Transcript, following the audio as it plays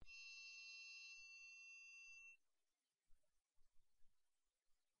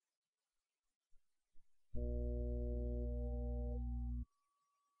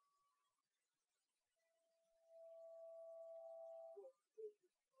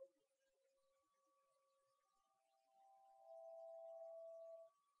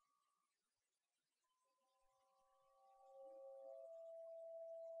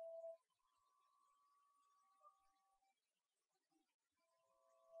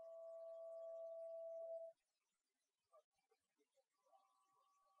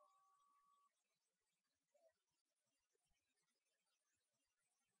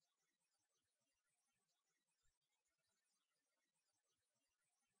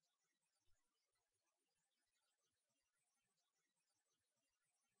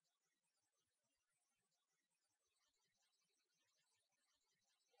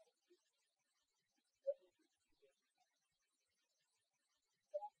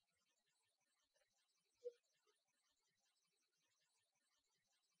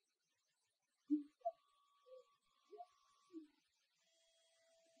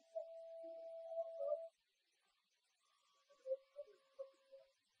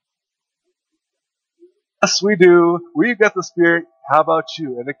Yes, we do. We've got the Spirit. How about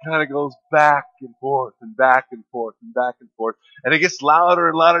you? And it kind of goes back and forth and back and forth and back and forth. And it gets louder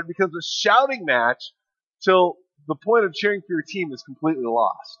and louder. It becomes a shouting match till the point of cheering for your team is completely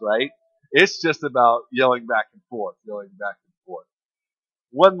lost, right? It's just about yelling back and forth, yelling back and forth.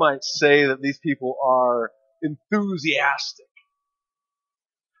 One might say that these people are enthusiastic.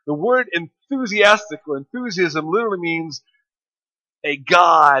 The word enthusiastic or enthusiasm literally means a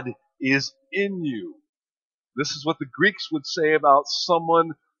God is in you. This is what the Greeks would say about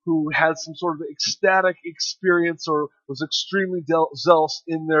someone who had some sort of ecstatic experience or was extremely zealous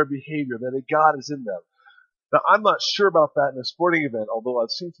in their behavior, that a God is in them. Now, I'm not sure about that in a sporting event, although I've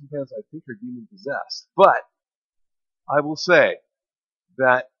seen some fans I think are demon possessed. But I will say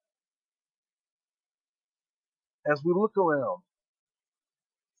that as we look around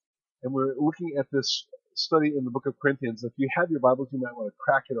and we're looking at this study in the book of Corinthians, if you have your Bibles, you might want to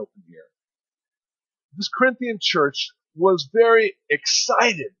crack it open here. This Corinthian church was very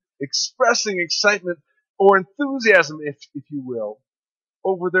excited, expressing excitement or enthusiasm, if you will,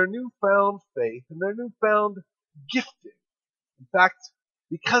 over their newfound faith and their newfound gifting. In fact,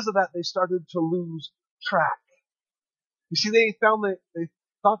 because of that, they started to lose track. You see, they thought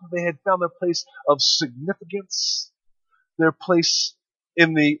that they had found their place of significance, their place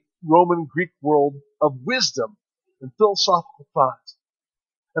in the Roman Greek world of wisdom and philosophical thought.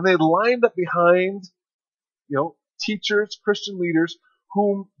 And they lined up behind teachers, Christian leaders,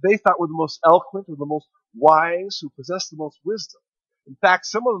 whom they thought were the most eloquent or the most wise, who possessed the most wisdom. In fact,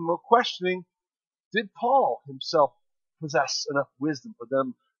 some of them were questioning, did Paul himself possess enough wisdom for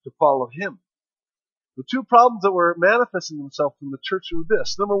them to follow him? The two problems that were manifesting themselves in the church were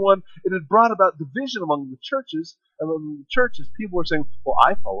this. Number one, it had brought about division among the churches, and among the churches, people were saying, well,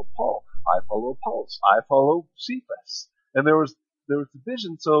 I follow Paul, I follow Apollos, I follow Cephas. And there was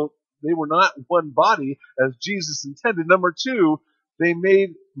division, so they were not one body as Jesus intended. Number two, they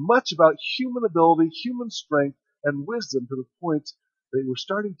made much about human ability, human strength, and wisdom to the point they were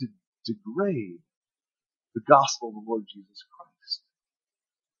starting to degrade the gospel of the Lord Jesus Christ.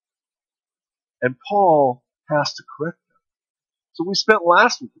 And Paul has to correct them. So we spent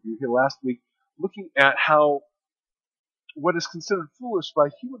last week looking at how what is considered foolish by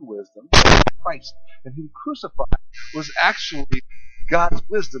human wisdom, Christ, and Him crucified, was actually God's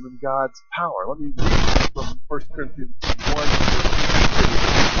wisdom and God's power. Let me read from 1 Corinthians 1.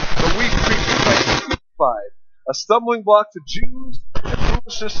 But we preach Christ crucified, a stumbling block to Jews and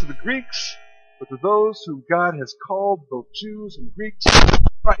foolishness to the Greeks, but to those whom God has called, both Jews and Greeks,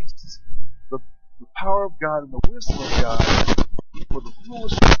 Christ, the power of God and the wisdom of God, for the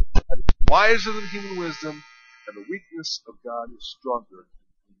foolishness of God is wiser than human wisdom, and the weakness of God is stronger than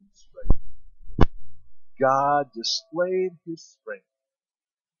human strength. God displayed His strength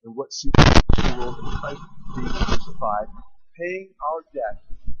in what seemed to world in Christ being crucified, paying our debt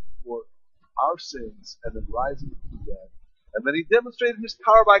for our sins, and then rising from the dead. And then He demonstrated His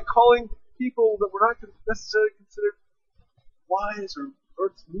power by calling people that were not necessarily considered wise or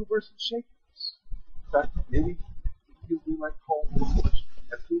earth's movers and shakers. In fact, maybe we might call them foolish,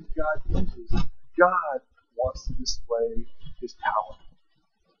 and whom God uses. God wants to display His power.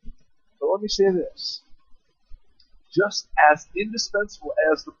 But let me say this. Just as indispensable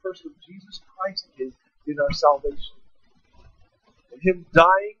as the person of Jesus Christ is in our salvation, and Him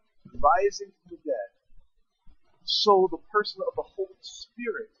dying and rising from the dead, so the person of the Holy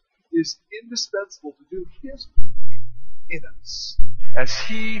Spirit is indispensable to do His work in us. As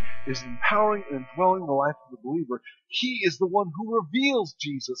He is empowering and indwelling the life of the believer, He is the one who reveals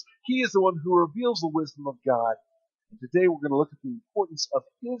Jesus. He is the one who reveals the wisdom of God. And today we're going to look at the importance of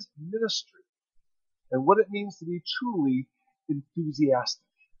His ministry and what it means to be truly enthusiastic,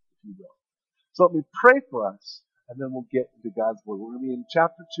 if you will. So let me pray for us, and then we'll get into God's Word. We're going to be in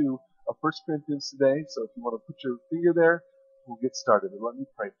chapter 2 of 1 Corinthians today, so if you want to put your finger there, we'll get started. And let me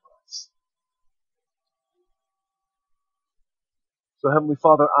pray for us. So, Heavenly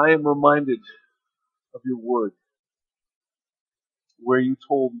Father, I am reminded of your word, where you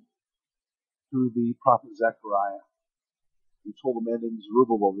told through the prophet Zechariah, you told a man named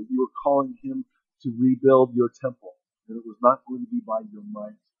Zerubbabel that you were calling him to rebuild your temple, and it was not going to be by your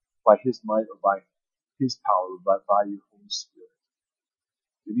might, by his might, or by his power, but by your Holy Spirit.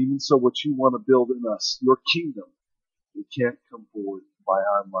 And even so, what you want to build in us, your kingdom, it can't come forward by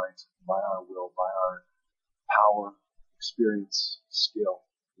our might, by our will, by our power, experience, skill.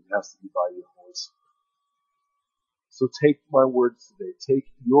 It has to be by your Holy Spirit. So take my words today. Take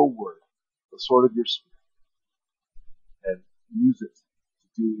your word, the sword of your Spirit, and use it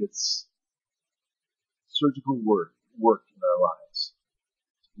to do its surgical work in our lives.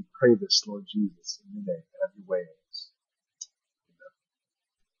 We pray this, Lord Jesus, in your name. Have your way.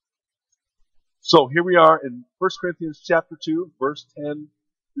 So here we are in 1 Corinthians chapter 2, verse 10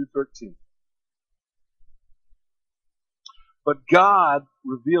 through 13. But God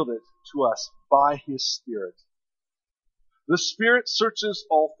revealed it to us by His Spirit. The Spirit searches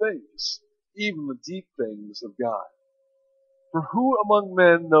all things, even the deep things of God. For who among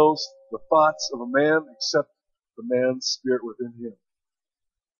men knows the thoughts of a man except the man's spirit within him?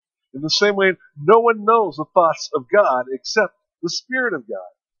 In the same way, no one knows the thoughts of God except the Spirit of God.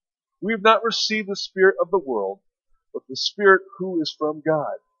 We have not received the spirit of the world, but the Spirit who is from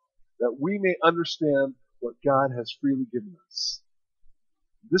God, that we may understand what God has freely given us.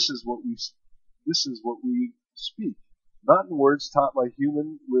 This is what we speak, not in words taught by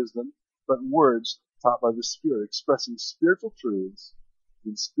human wisdom, but in words taught by the Spirit, expressing spiritual truths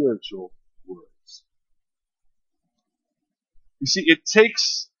in spiritual words. You see, it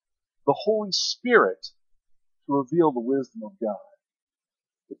takes the Holy Spirit to reveal the wisdom of God.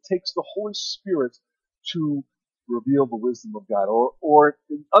 It takes the Holy Spirit to reveal the wisdom of God. Or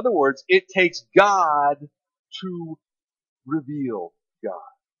in other words, it takes God to reveal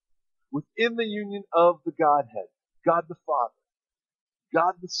God. Within the union of the Godhead, God the Father,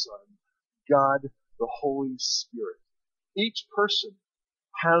 God the Son, God the Holy Spirit. Each person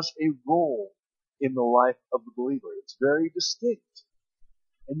has a role in the life of the believer. It's very distinct.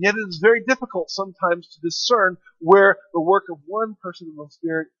 And yet it is very difficult sometimes to discern where the work of one person in the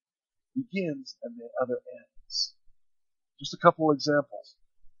Spirit begins and the other ends. Just a couple of examples.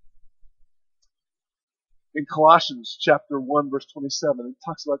 In Colossians chapter 1, verse 27, it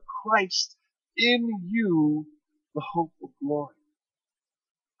talks about Christ in you, the hope of glory.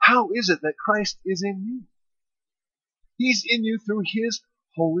 How is it that Christ is in you? He's in you through His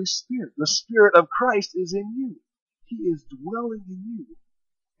Holy Spirit. The Spirit of Christ is in you. He is dwelling in you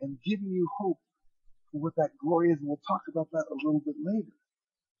and giving you hope for what that glory is. And we'll talk about that a little bit later.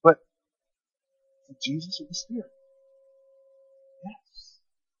 But Jesus or the Spirit? Yes.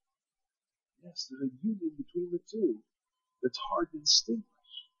 Yes, there's a union between the two that's hard to distinguish.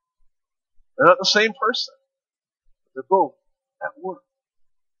 They're not the same person. But they're both at work.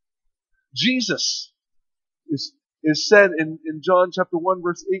 Jesus is said in John chapter 1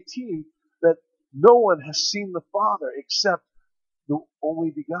 verse 18 that no one has seen the Father except the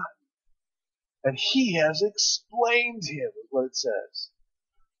only begotten. And He has explained Him, is what it says.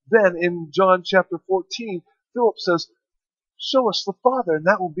 Then in John chapter 14, Philip says, show us the Father and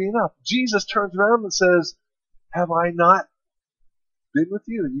that will be enough. Jesus turns around and says, have I not been with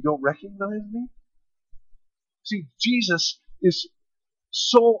you and you don't recognize me? See, Jesus is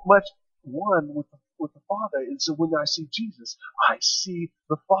so much one with the Father. And so when I see Jesus, I see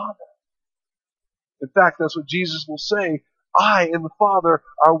the Father. In fact, that's what Jesus will say. I and the Father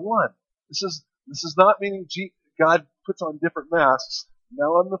are one. This is not meaning God puts on different masks.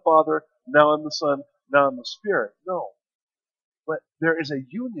 Now I'm the Father, now I'm the Son, now I'm the Spirit. No. But there is a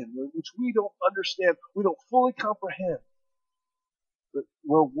union which we don't understand, we don't fully comprehend. But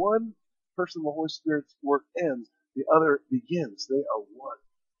where one person of the Holy Spirit's work ends, the other begins. They are one.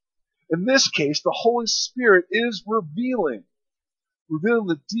 In this case, the Holy Spirit is revealing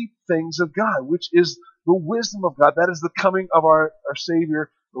the deep things of God, which is the wisdom of God. That is the coming of our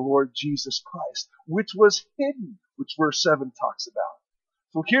Savior, the Lord Jesus Christ, which was hidden, which verse 7 talks about.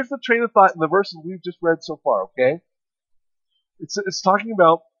 So here's the train of thought in the verses we've just read so far, okay? It's talking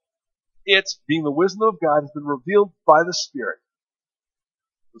about it being the wisdom of God has been revealed by the Spirit.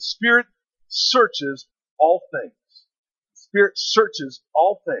 The Spirit searches all things. The Spirit searches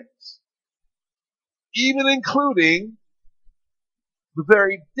all things. Even including the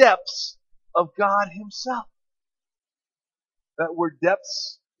very depths of God Himself. That word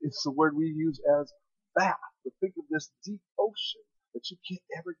depths is the word we use as bath. But think of this deep ocean that you can't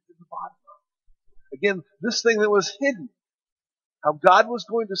ever get to the bottom of. Again, this thing that was hidden, how God was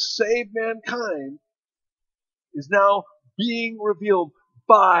going to save mankind, is now being revealed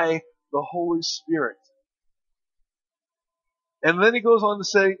by the Holy Spirit. And then He goes on to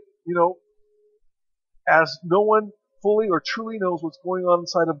say, as no one fully or truly knows what's going on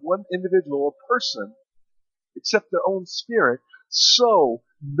inside of one individual, a person, except their own spirit, so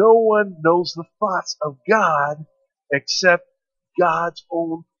no one knows the thoughts of God except God's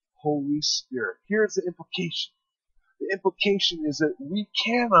own Holy Spirit. Here's the implication. The implication is that we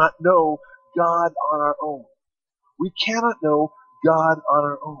cannot know God on our own. We cannot know God on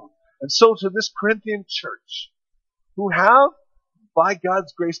our own. And so to this Corinthian church, who have, by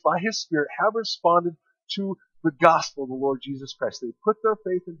God's grace, by His Spirit, have responded to the gospel of the Lord Jesus Christ. They put their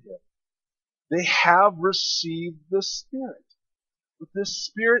faith in Him. They have received the Spirit. But this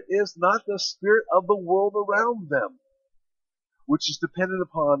Spirit is not the spirit of the world around them, which is dependent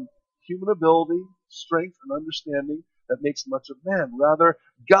upon human ability, strength, and understanding that makes much of man. Rather,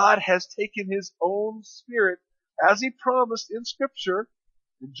 God has taken His own Spirit, as He promised in Scripture.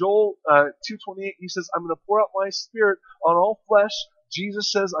 In Joel 2:28, He says, I'm going to pour out my Spirit on all flesh.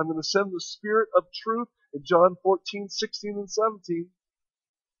 Jesus says, I'm going to send the Spirit of truth in John 14:16 and 17.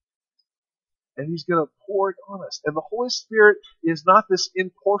 And He's going to pour it on us. And the Holy Spirit is not this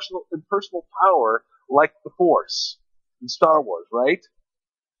impersonal power like the Force in Star Wars, right?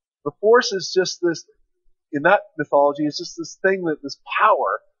 The Force is just this, in that mythology, it's just this thing, this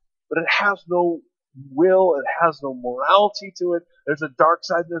power, but it has no will, it has no morality to it. There's a dark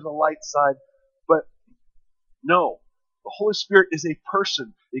side, there's a light side. But no, the Holy Spirit is a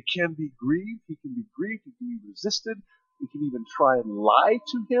person. It can be grieved, He can be resisted, we can even try and lie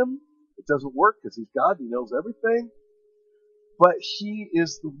to Him. It doesn't work because He's God, He knows everything. But He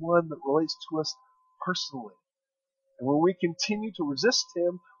is the one that relates to us personally. And when we continue to resist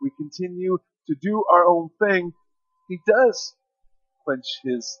Him, we continue to do our own thing, He does quench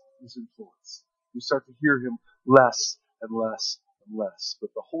His influence. We start to hear Him less and less and less.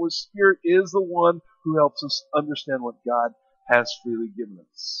 But the Holy Spirit is the one who helps us understand what God has freely given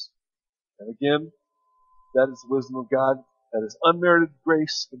us. And again, that is the wisdom of God. That is unmerited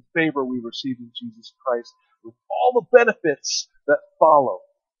grace and favor we receive in Jesus Christ, with all the benefits that follow,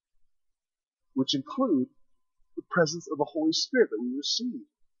 which include the presence of the Holy Spirit that we receive.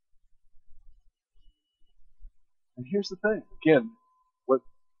 And here's the thing, again,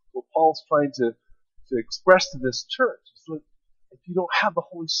 what Paul's trying to express to this church is that if you don't have the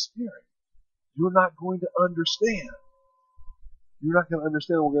Holy Spirit, you're not going to understand. You're not going to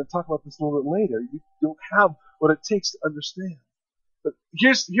understand. We're going to talk about this a little bit later. You don't have what it takes to understand. But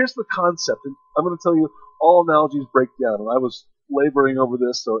here's the concept, and I'm going to tell you all analogies break down. And I was laboring over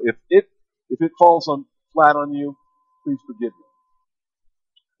this, so if it falls flat on you, please forgive me.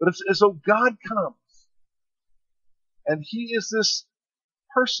 But it's as though God comes, and He is this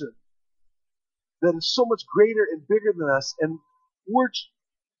person that is so much greater and bigger than us, and we're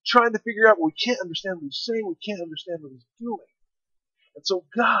trying to figure out, we can't understand what He's saying, we can't understand what He's doing. And so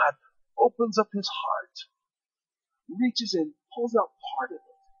God opens up His heart, reaches in, pulls out part of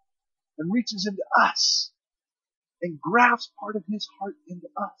it, and reaches into us, and grafts part of His heart into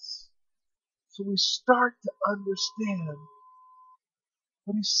us. So we start to understand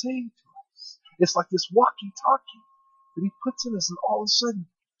what He's saying to us. It's like this walkie-talkie that He puts in us, and all of a sudden,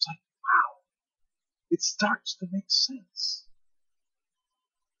 it's like, wow, it starts to make sense.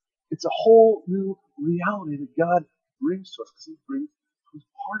 It's a whole new reality that God brings to us, because He brings who's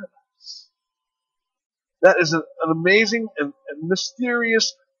part of us. That is an amazing and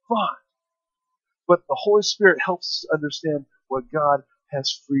mysterious thought. But the Holy Spirit helps us to understand what God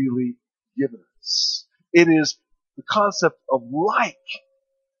has freely given us. It is the concept of like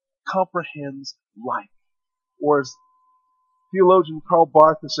comprehends like. Or as theologian Karl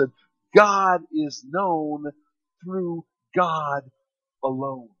Barth has said, God is known through God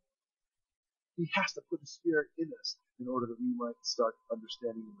alone. He has to put the Spirit in us in order that we might start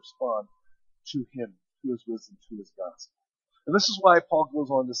understanding and respond to Him, to His wisdom, to His gospel. And this is why Paul goes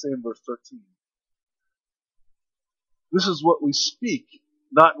on to say in verse 13, this is what we speak,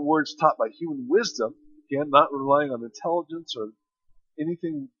 not in words taught by human wisdom, again, not relying on intelligence or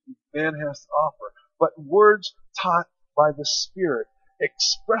anything man has to offer, but words taught by the Spirit,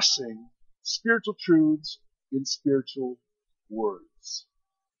 expressing spiritual truths in spiritual words.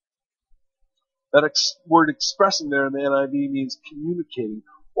 That word expressing there in the NIV means communicating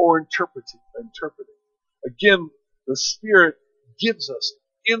or interpreting. Again, the Spirit gives us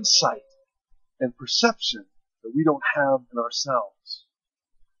insight and perception that we don't have in ourselves.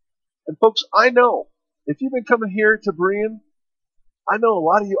 And folks, I know, if you've been coming here to Berean, I know a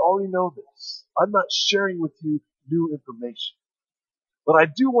lot of you already know this. I'm not sharing with you new information. But I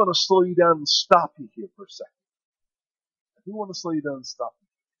do want to slow you down and stop you here for a second. I do want to slow you down and stop you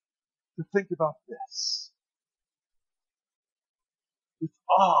to think about this. With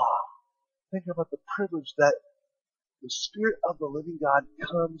awe, think about the privilege that the Spirit of the living God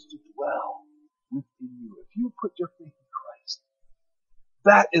comes to dwell within you. If you put your faith in Christ,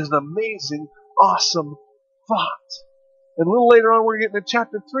 that is an amazing, awesome thought. And a little later on, we're getting to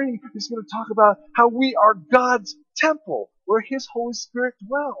chapter 3. He's going to talk about how we are God's temple, where His Holy Spirit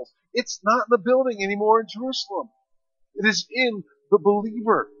dwells. It's not in the building anymore in Jerusalem. It is in the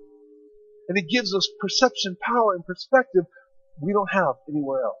believer. And He gives us perception, power, and perspective we don't have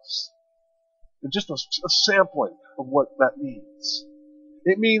anywhere else. And just a sampling of what that means.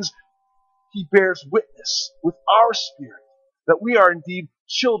 It means He bears witness with our spirit that we are indeed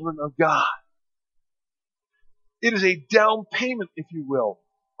children of God. It is a down payment, if you will,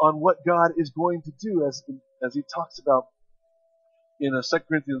 on what God is going to do, as he talks about in 2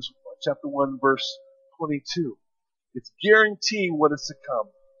 Corinthians chapter 1, verse 22. It's guaranteeing what is to come.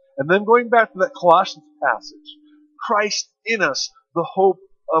 And then going back to that Colossians passage, Christ in us, the hope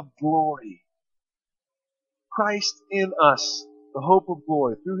of glory. Christ in us, the hope of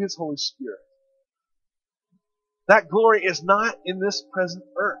glory, through His Holy Spirit. That glory is not in this present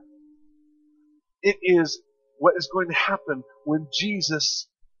earth. It is what is going to happen when Jesus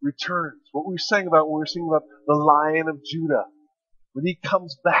returns. What we sang about when we were singing about the Lion of Judah. When He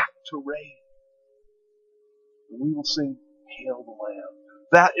comes back to reign. We will sing, Hail the Lamb.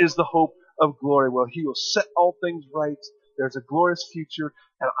 That is the hope of glory. Well, He will set all things right. There's a glorious future.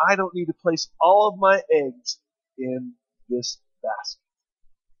 And I don't need to place all of my eggs in this basket.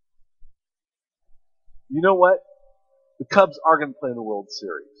 You know what? The Cubs are going to play in the World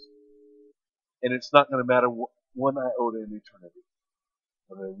Series. And it's not going to matter one iota in eternity.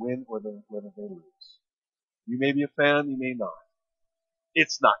 Whether they win or whether they lose. You may be a fan, you may not.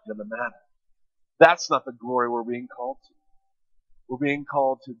 It's not going to matter. That's not the glory we're being called to. We're being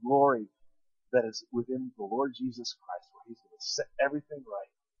called to glory that is within the Lord Jesus Christ, where He's going to set everything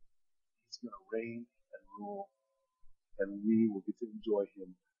right. He's going to reign and rule, and we will get to enjoy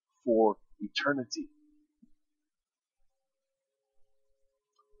Him for eternity.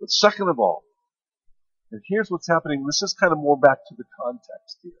 But second of all, and here's what's happening, this is kind of more back to the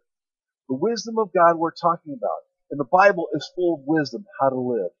context here. The wisdom of God we're talking about, and the Bible is full of wisdom, how to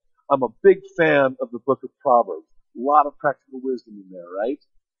live. I'm a big fan of the book of Proverbs. A lot of practical wisdom in there, right?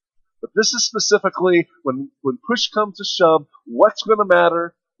 But this is specifically when push comes to shove, what's going to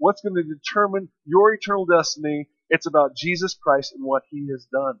matter, what's going to determine your eternal destiny. It's about Jesus Christ and what He has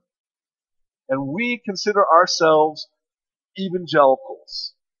done. And we consider ourselves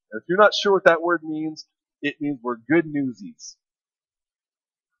evangelicals. And if you're not sure what that word means, it means we're good newsies.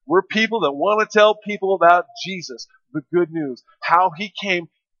 We're people that want to tell people about Jesus, the good news, how He came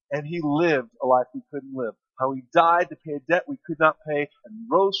and He lived a life we couldn't live, how He died to pay a debt we could not pay, and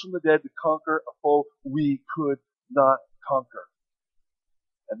rose from the dead to conquer a foe we could not conquer.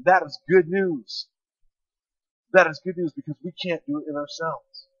 And that is good news. That is good news because we can't do it in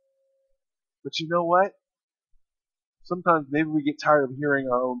ourselves. But you know what? Sometimes maybe we get tired of hearing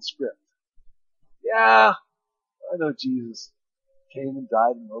our own script. Yeah, I know Jesus came and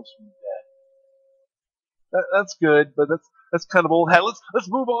died and rose from the dead. That's good, but that's kind of old hat. Let's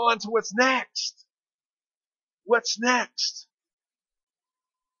move on to what's next. What's next?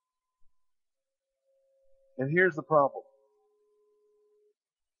 And here's the problem.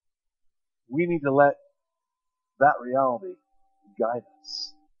 We need to let that reality guide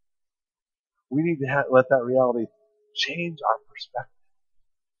us. We need to let that reality change our perspective.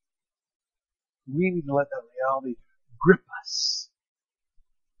 We need to let that reality grip us.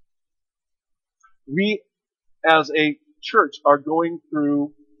 We, as a church, are going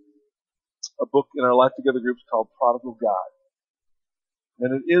through a book in our Life Together groups called Prodigal God.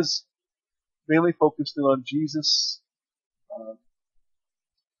 And it is mainly focused in on Jesus,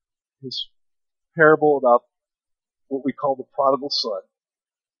 His parable about what we call the prodigal son.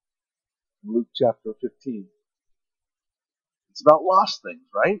 In Luke chapter 15. It's about lost things,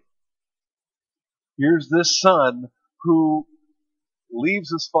 right? Here's this son who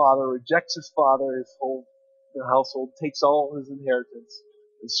leaves his father, rejects his father, his whole household, takes all his inheritance,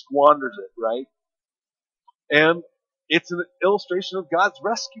 and squanders it, right? And it's an illustration of God's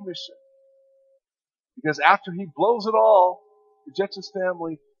rescue mission. Because after he blows it all, rejects his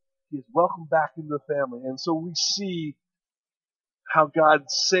family, he is welcomed back into the family. And so we see how God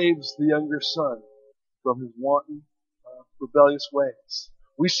saves the younger son from his wanton, rebellious ways.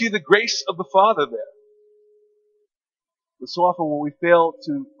 We see the grace of the father there. But so often what we fail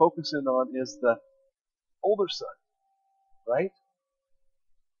to focus in on is the older son, right?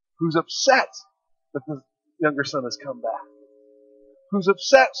 Who's upset that the younger son has come back. Who's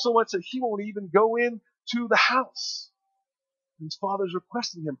upset so much that he won't even go in to the house. His father's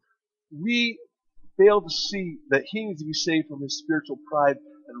requesting him. We fail to see that he needs to be saved from his spiritual pride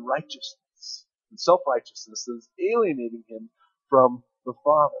and righteousness and self-righteousness that is alienating him from the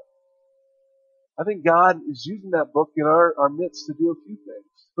Father. I think God is using that book in our midst to do a few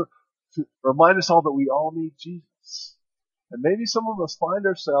things. To remind us all that we all need Jesus. And maybe some of us find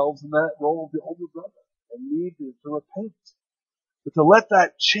ourselves in that role of the older brother and need to repent. But to let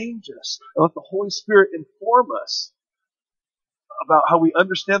that change us and let the Holy Spirit inform us about how we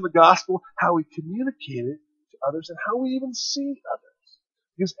understand the gospel, how we communicate it to others, and how we even see others.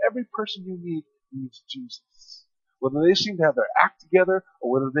 Because every person you meet needs Jesus. whether they seem to have their act together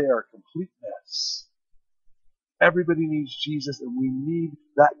or whether they are a complete mess. Everybody needs Jesus, and we need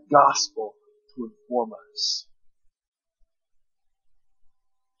that gospel to inform us.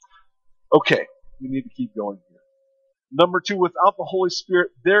 Okay, we need to keep going here. Number 2, without the Holy Spirit,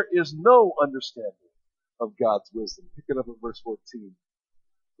 there is no understanding of God's wisdom. Pick it up at verse 14.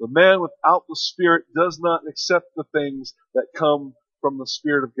 The man without the Spirit does not accept the things that come from the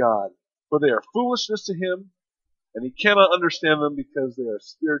Spirit of God, for they are foolishness to him, and he cannot understand them because they are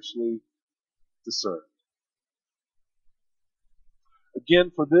spiritually discerned.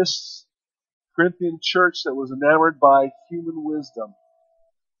 Again, for this Corinthian church that was enamored by human wisdom,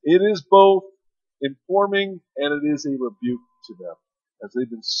 it is both informing and it is a rebuke to them as they've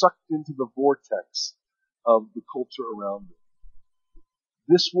been sucked into the vortex of the culture around them.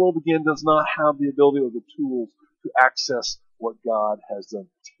 This world, again, does not have the ability or the tools to access what God has done,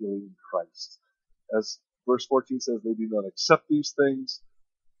 particularly in Christ. As verse 14 says, they do not accept these things.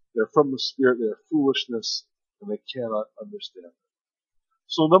 They're from the Spirit. They are foolishness, and they cannot understand them.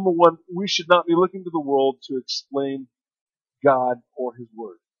 So, number 1, we should not be looking to the world to explain God or His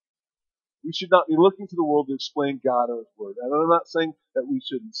Word. We should not be looking to the world to explain God or His Word. And I'm not saying that we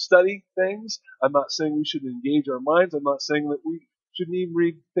shouldn't study things. I'm not saying we should engage our minds. I'm not saying that we shouldn't even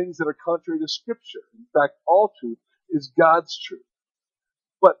read things that are contrary to Scripture. In fact, all truth is God's truth.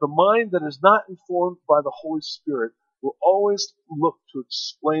 But the mind that is not informed by the Holy Spirit will always look to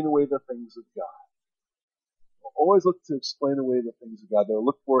explain away the things of God. Will always look to explain away the things of God. They'll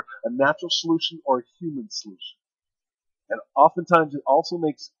look for a natural solution or a human solution. And oftentimes it also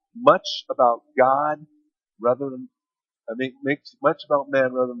makes much about God rather than, makes much about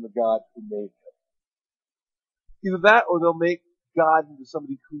man rather than the God who made him. Either that or they'll make God into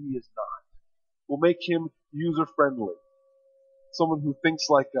somebody who He is not. We'll make Him user-friendly. Someone who thinks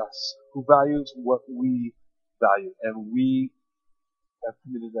like us, who values what we value, and we have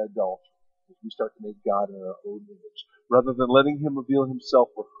committed adultery. We start to make God in our own image, rather than letting Him reveal Himself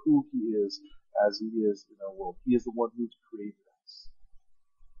for who He is as He is in our world. He is the one who's created us.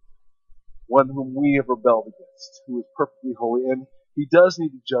 One whom we have rebelled against, who is perfectly holy, and He does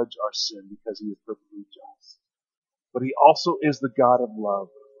need to judge our sin because He is perfectly just. But He also is the God of love,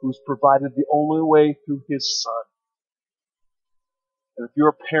 who's provided the only way through His Son. And if you're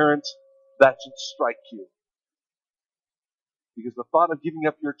a parent, that should strike you. Because the thought of giving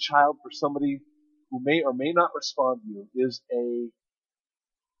up your child for somebody who may or may not respond to you is a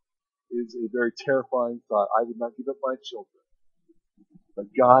very terrifying thought. I would not give up my children. But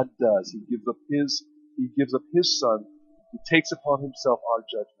God does. He gives up His Son, who takes upon Himself our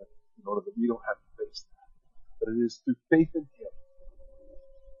judgment in order that we don't have to face that. But it is through faith in Him.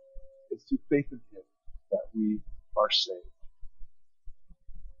 It's through faith in Him that we are saved.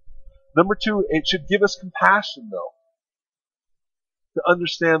 Number 2, it should give us compassion, though, to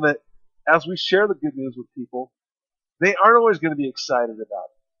understand that as we share the good news with people, they aren't always going to be excited about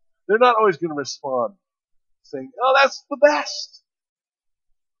it. They're not always going to respond saying, "Oh, that's the best."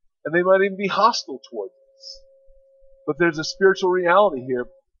 And they might even be hostile towards us. But there's a spiritual reality here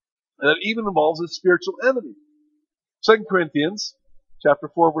that even involves a spiritual enemy. 2 Corinthians chapter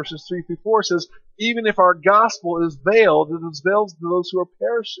 4, verses 3 through 4 says, "Even if our gospel is veiled, it is veiled to those who are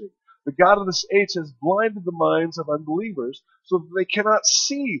perishing. The God of this age has blinded the minds of unbelievers so that they cannot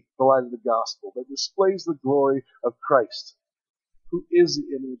see the light of the gospel that displays the glory of Christ, who is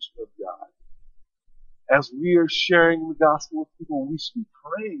the image of God." As we are sharing the gospel with people, we should be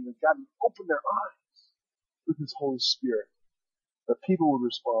praying that God would open their eyes with His Holy Spirit, that people would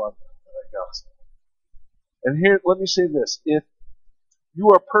respond to that gospel. And here, let me say this. If you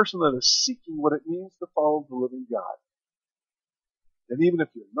are a person that is seeking what it means to follow the living God, and even if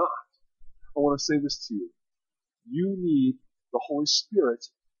you're not, I want to say this to you. You need the Holy Spirit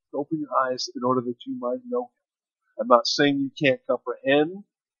to open your eyes in order that you might know Him. I'm not saying you can't comprehend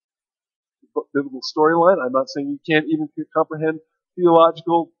the biblical storyline. I'm not saying you can't even comprehend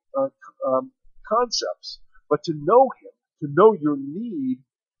theological concepts. But to know Him, to know your need,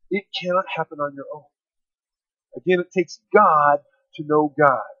 it cannot happen on your own. Again, it takes God to know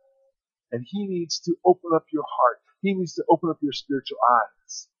God. And He needs to open up your heart. He needs to open up your spiritual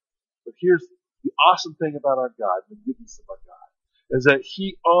eyes. But here's the awesome thing about our God, the goodness of our God, is that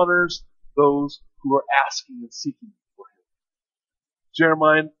He honors those who are asking and seeking for Him.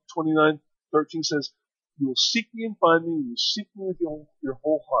 Jeremiah 29:13 says, "You will seek me and find me, you will seek me with your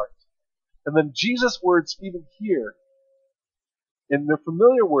whole heart." And then Jesus' words even here, and they're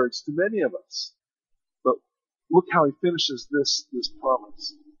familiar words to many of us, but look how He finishes this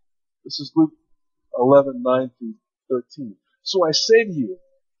promise. This is Luke 11:9 through 13. "So I say to you,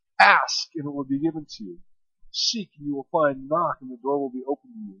 ask and it will be given to you. Seek and you will find. Knock and the door will be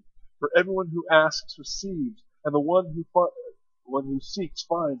opened to you. For everyone who asks receives, and the one who seeks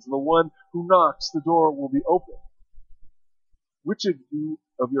finds, and the one who knocks the door will be opened. Which of you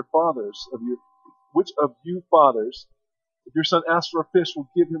fathers, if your son asks for a fish, will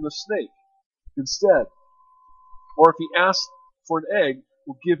give him a snake instead? Or if he asks for an egg,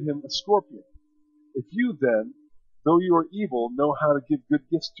 will give him a scorpion? If you then, though you are evil, know how to give good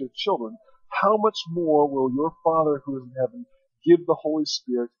gifts to your children, how much more will your Father who is in heaven give the Holy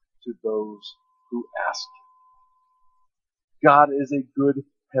Spirit to those who ask Him? God is a good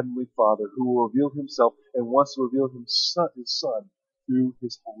Heavenly Father who will reveal Himself and wants to reveal His Son through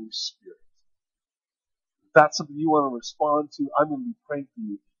His Holy Spirit. If that's something you want to respond to, I'm going to be praying for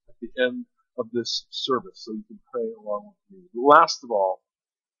you at the end of this service, so you can pray along with me. Last of all,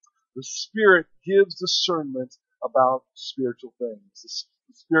 the Spirit gives discernment about spiritual things. The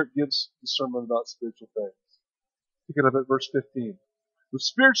Spirit gives discernment about spiritual things. Pick it up at verse 15. The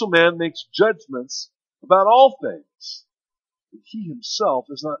spiritual man makes judgments about all things, but he himself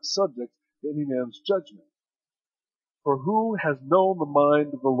is not subject to any man's judgment. For who has known the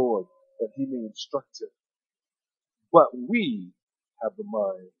mind of the Lord, that he may instruct him? But we have the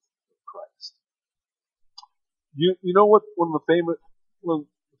mind of Christ. You know what one of the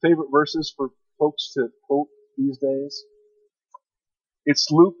favorite verses for folks to quote these days?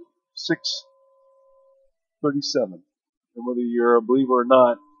 It's Luke 6:37. And whether you're a believer or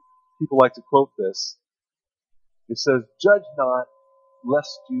not, people like to quote this. It says, "Judge not,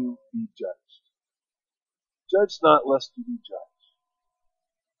 lest you be judged." Judge not, lest you be judged.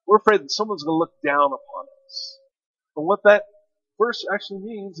 We're afraid that someone's going to look down upon us. And what that verse actually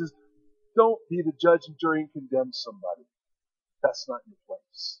means is, don't be the judge and jury and condemn somebody. That's not your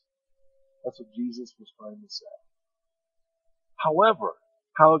place. That's what Jesus was trying to say. However,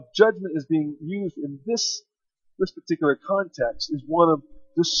 how judgment is being used in this particular context is one of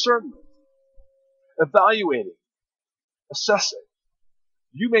discernment, evaluating, assessing.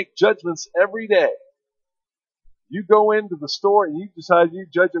 You make judgments every day. You go into the store and you decide, you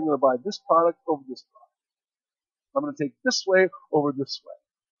judge, I'm going to buy this product over this product. I'm going to take this way over this way.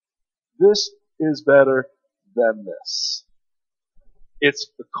 This is better than this. It's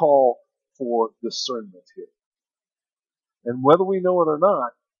the call for discernment here. And whether we know it or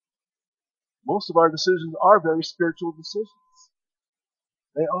not, most of our decisions are very spiritual decisions.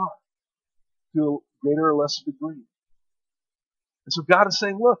 They are, to a greater or lesser degree. And so God is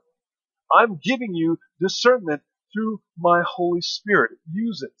saying, look, I'm giving you discernment through my Holy Spirit.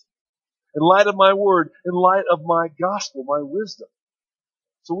 Use it. In light of my word, in light of my gospel, my wisdom.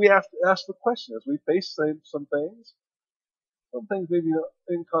 So we have to ask the question as we face some things. Some things may be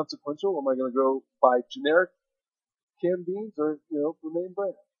inconsequential. Am I going to go buy generic canned beans or, the name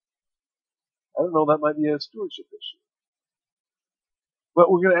brand? I don't know, that might be a stewardship issue. But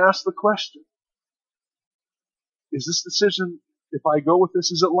we're going to ask the question, is this decision, if I go with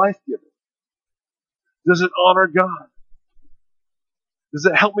this, is it life-giving? Does it honor God? Does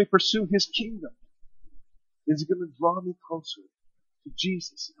it help me pursue His kingdom? Is it going to draw me closer to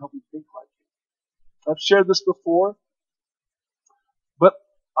Jesus and help me think like Him? I've shared this before, but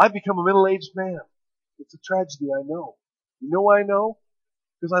I've become a middle-aged man. It's a tragedy, I know. You know why I know?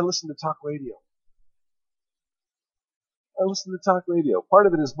 Because I listen to talk radio. I listen to talk radio. Part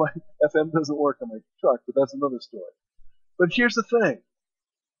of it is my FM doesn't work on my truck, but that's another story. But here's the thing,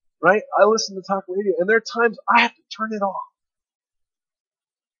 right? I listen to talk radio, and there are times I have to turn it off.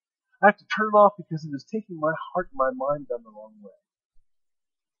 I have to turn it off because it is taking my heart and my mind down the wrong way.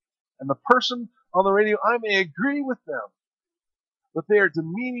 And the person on the radio, I may agree with them, but they are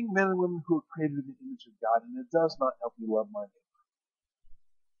demeaning men and women who are created in the image of God, and it does not help me love my neighbor.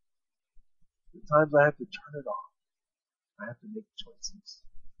 At times I have to turn it off. I have to make choices.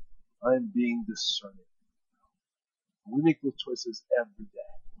 I am being discerning. We make those choices every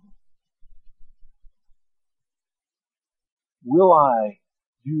day. Will I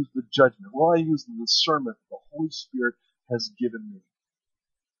use the judgment? Will I use the discernment that the Holy Spirit has given me?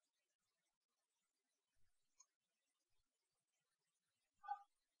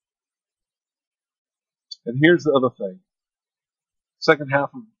 And here's the other thing. Second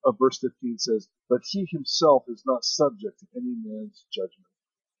half of verse 15 says, but he himself is not subject to any man's judgment.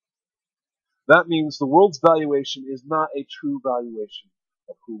 That means the world's valuation is not a true valuation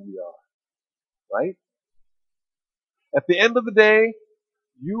of who we are. Right? At the end of the day,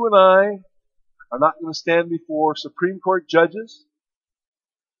 you and I are not going to stand before Supreme Court judges.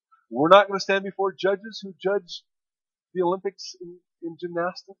 We're not going to stand before judges who judge the Olympics in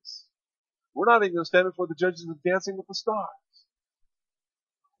gymnastics. We're not even going to stand before the judges of Dancing with the Stars.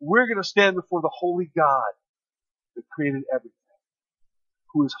 We're going to stand before the holy God that created everything,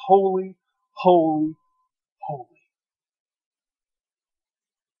 who is holy, holy, holy.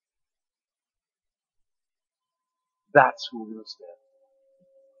 That's who we're going to stand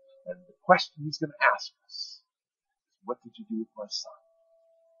for. And the question he's going to ask us is, what did you do with my son?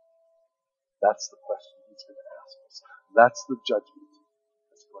 That's the question he's going to ask us. That's the judgment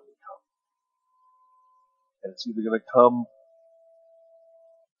that's going to come. And it's either going to come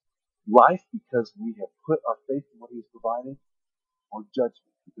life because we have put our faith in what he is providing, or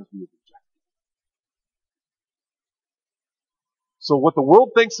judgment because we have rejected it. So what the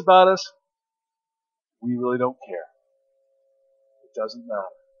world thinks about us, we really don't care. It doesn't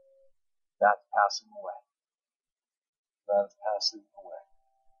matter. That's passing away. That is passing away.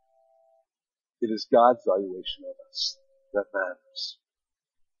 It is God's valuation of us that matters.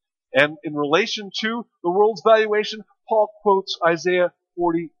 And in relation to the world's valuation, Paul quotes Isaiah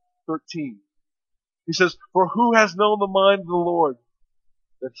 40:13. He says, "For who has known the mind of the Lord,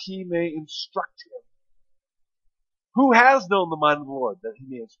 that he may instruct him?" Who has known the mind of the Lord, that he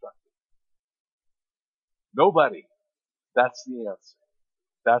may instruct him? Nobody. That's the answer.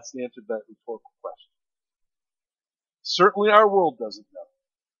 That's the answer to that rhetorical question. Certainly our world doesn't know.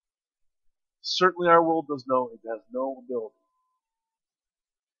 Certainly our world does know. It has no ability.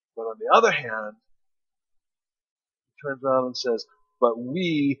 But on the other hand, he turns around and says, but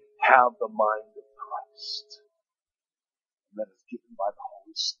we have the mind of Christ. And that is given by the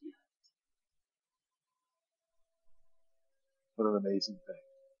Holy Spirit. What an amazing thing.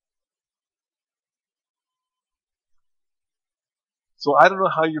 So I don't know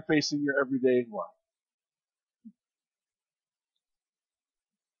how you're facing your everyday life.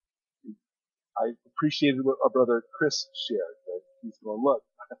 I appreciated what our brother Chris shared. That he's going, look,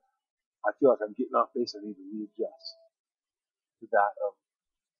 I feel like I'm getting off base. I need to readjust to that of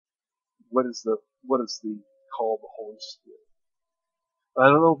what is the call of the Holy Spirit. I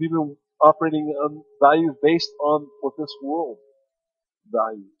don't know if you've been operating on values based on what this world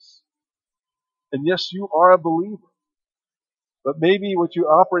values. And yes, you are a believer. But maybe what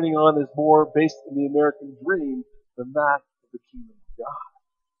you're operating on is more based in the American dream than that of the kingdom of God.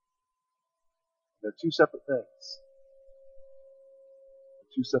 They're two separate things.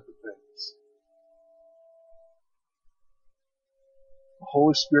 They're two separate things. The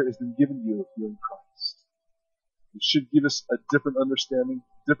Holy Spirit has been given to you if you're in Christ. It should give us a different understanding,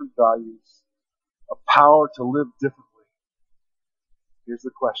 different values, a power to live differently. Here's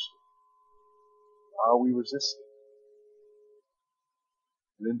the question. Are we resisting?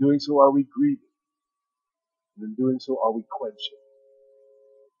 And in doing so, are we grieving? And in doing so, are we quenching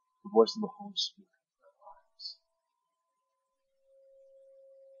the voice of the Holy Spirit in our lives?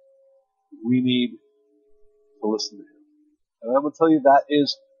 We need to listen to Him. And I'm going to tell you that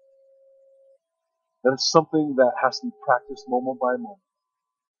is something that has to be practiced moment by moment.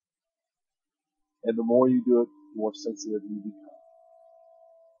 And the more you do it, the more sensitive you become.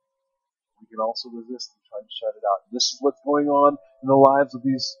 We can also resist and try to shut it out. This is what's going on in the lives of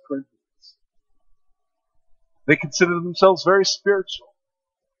these Corinthians. They consider themselves very spiritual.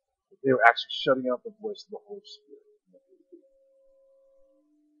 But they were actually shutting out the voice of the Holy Spirit.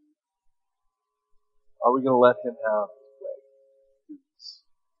 Are we going to let Him have His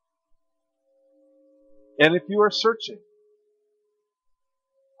way? And if you are searching,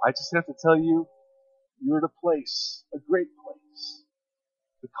 I just have to tell you, you're at a place, a great place,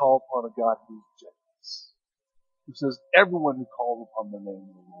 to call upon a God who is generous, who says everyone who calls upon the name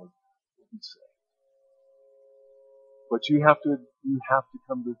of the Lord will be saved. But you have to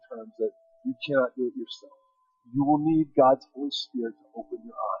come to terms that you cannot do it yourself. You will need God's Holy Spirit to open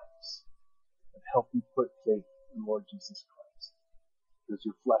your eyes and help you put faith in Lord Jesus Christ, because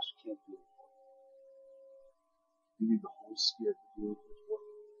your flesh can't do it. You need the Holy Spirit to do His work.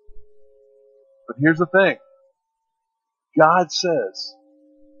 But here's the thing. God says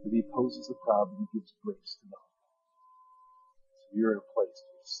that He opposes the proud, but He gives grace to the humble. So you're in a place to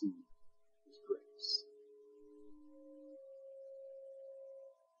receive His grace.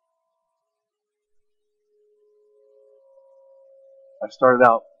 I started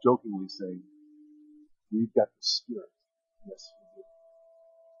out jokingly saying, we've got the Spirit. Yes, we do.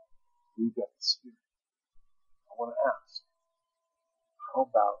 We've got the Spirit. I want to ask, how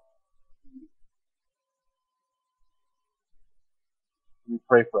about you? Let me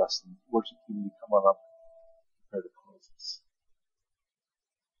pray for us and worship team to come on up and prepare to close this.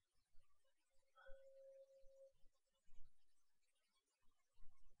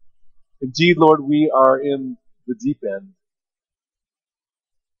 Indeed, Lord, we are in the deep end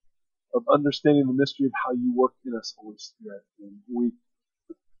of understanding the mystery of how you work in us, Holy Spirit. And we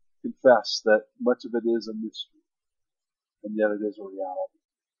confess that much of it is a mystery. And yet it is a reality.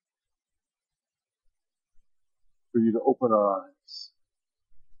 For you to open our eyes.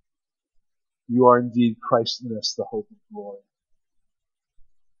 You are indeed Christ in us, the hope of glory.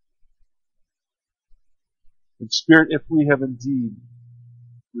 In spirit, if we have indeed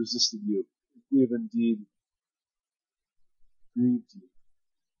resisted you, if we have indeed grieved you,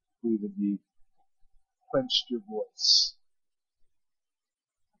 if we have indeed quenched your voice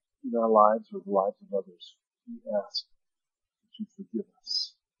in our lives or the lives of others, we ask that you forgive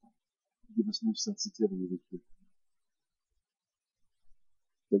us. Give us new sensitivity to truth.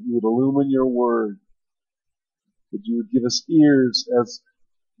 That you would illumine your word. That you would give us ears as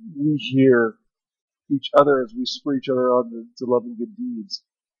we hear each other, as we spur each other on to love and good deeds.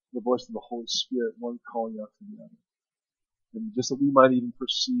 The voice of the Holy Spirit, one calling out to the other. And just that we might even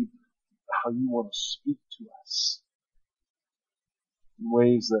perceive how you want to speak to us in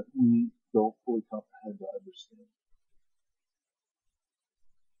ways that we don't fully comprehend or understand.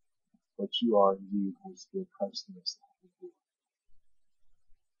 But you are indeed, Holy Spirit, Christ in us.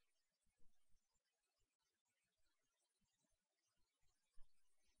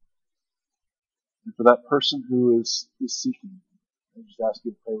 And for that person who is seeking, I just ask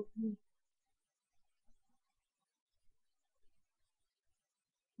you to pray with me.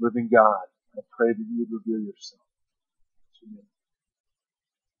 Living God, I pray that you would reveal yourself to me.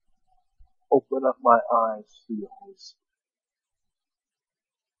 Open up my eyes to your Holy Spirit.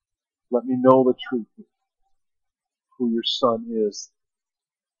 Let me know the truth of who your Son is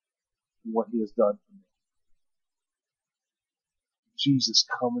and what he has done for me. Jesus,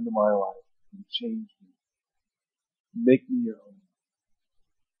 come into my life and change me. Make me your own.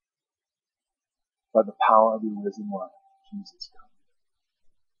 By the power of your risen life, Jesus, come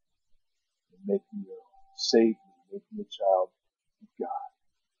and make me your own. Save me, make me a child of God.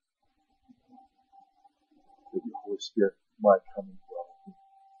 That your Holy Spirit might come and dwell with me.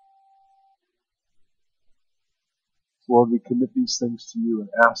 Lord, we commit these things to you and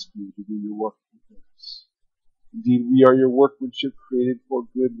ask you to do your work within us. Indeed, we are your workmanship created for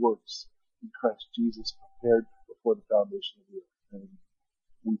good works in Christ Jesus, prepared before the foundation of the earth. And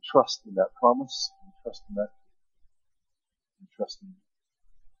we trust in that promise, we trust in that faith, we trust in you.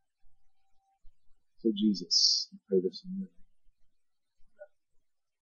 So Jesus, we pray this in your name.